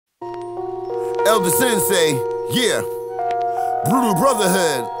Elder Sensei, yeah. Brutal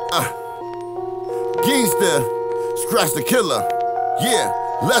Brotherhood, Gangster, ScratchTheKilla, yeah,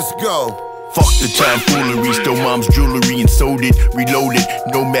 let's go. Fuck the tomfoolery, stole mom's jewelry and sold it, reloaded,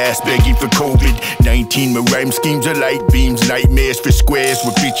 no mask, begging for COVID-19. My rhyme schemes are light beams, nightmares for squares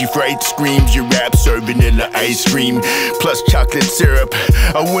with bitchy fright screams. Your rap serve vanilla ice cream, plus chocolate syrup.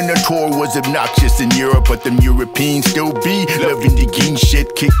 I went on tour, was obnoxious in Europe, but them Europeans still be loving the Gein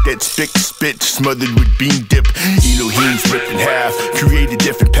shit. Kick that spick spit, smothered with bean dip. Elohim's ripped in half, create a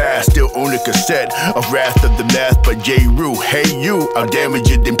different path. Still own a cassette of Wrath of the Math by J. Rue. Hey you, I'll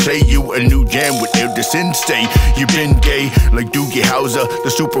damage it then play you a new jam with Elder Sensei. You been gay like Doogie Howser,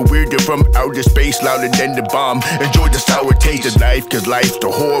 the super weirdo from outer space, louder than the bomb. Enjoy the sour taste of life, cause life's the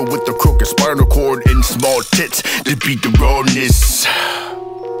whore with the crooked spinal cord and small tits to beat the rawness.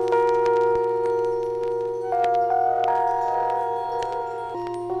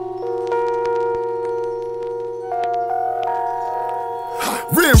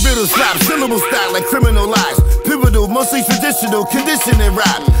 Real riddle slap, syllable stack like criminal lies. Pivotal, mostly traditional, conditioning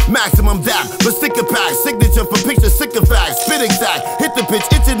rap. Maximum dap, but sticker pack. Signature for picture, sicker facts. Spit exact, hit the pitch,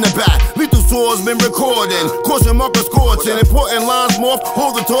 itch in the back. Lethal swords been recording. Caution marker scorching. Important lines morph,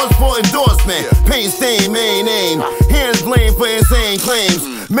 hold the torch for endorsement. Paint stain, main aim. Hands blamed for insane claims.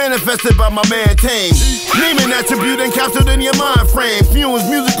 Manifested by my man Tame. Naming attribute and captured in your mind frame. Fumes,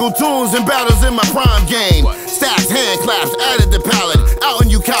 musical tunes, and battles in my prime game. Stacks, hand claps, added the palette. Out on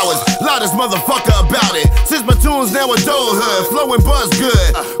you cowards, loudest motherfucker about it. Since my tunes now adulthood, flowing buzz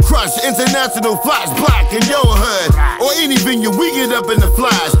good. Crush international flash black in your hood. Or any venue, we get up in the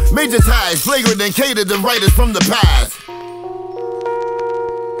flash. Major ties, flagrant and cater to writers from the past.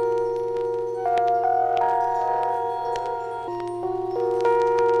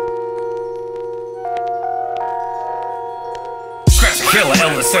 ScratchTheKilla,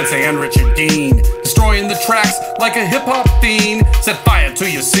 Elder Sensei, and Richard Gein. Destroying the tracks like a hip-hop fiend. Set fire to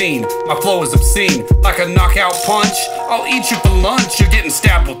your scene. My flow is obscene, like a knockout punch. I'll eat you for lunch. You're getting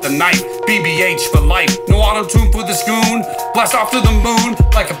stabbed with the knife. BBH for life. No auto-tune for this goon. Blast off to the moon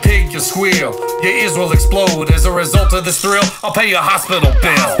like a pig. You squeal. Your ears will explode as a result of this thrill. I'll pay your hospital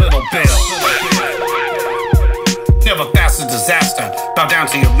bill. Never fast a disaster. Bow down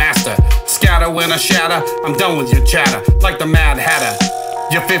to your master. Scatter when I shatter. I'm done with your chatter, like the Mad Hatter.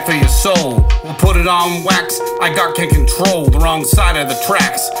 You're fit for your soul. We'll put it on wax. I got can control the wrong side of the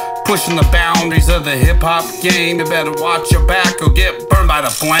tracks. Pushing the boundaries of the hip hop game. You better watch your back or get burned by the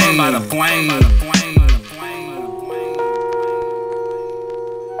flame.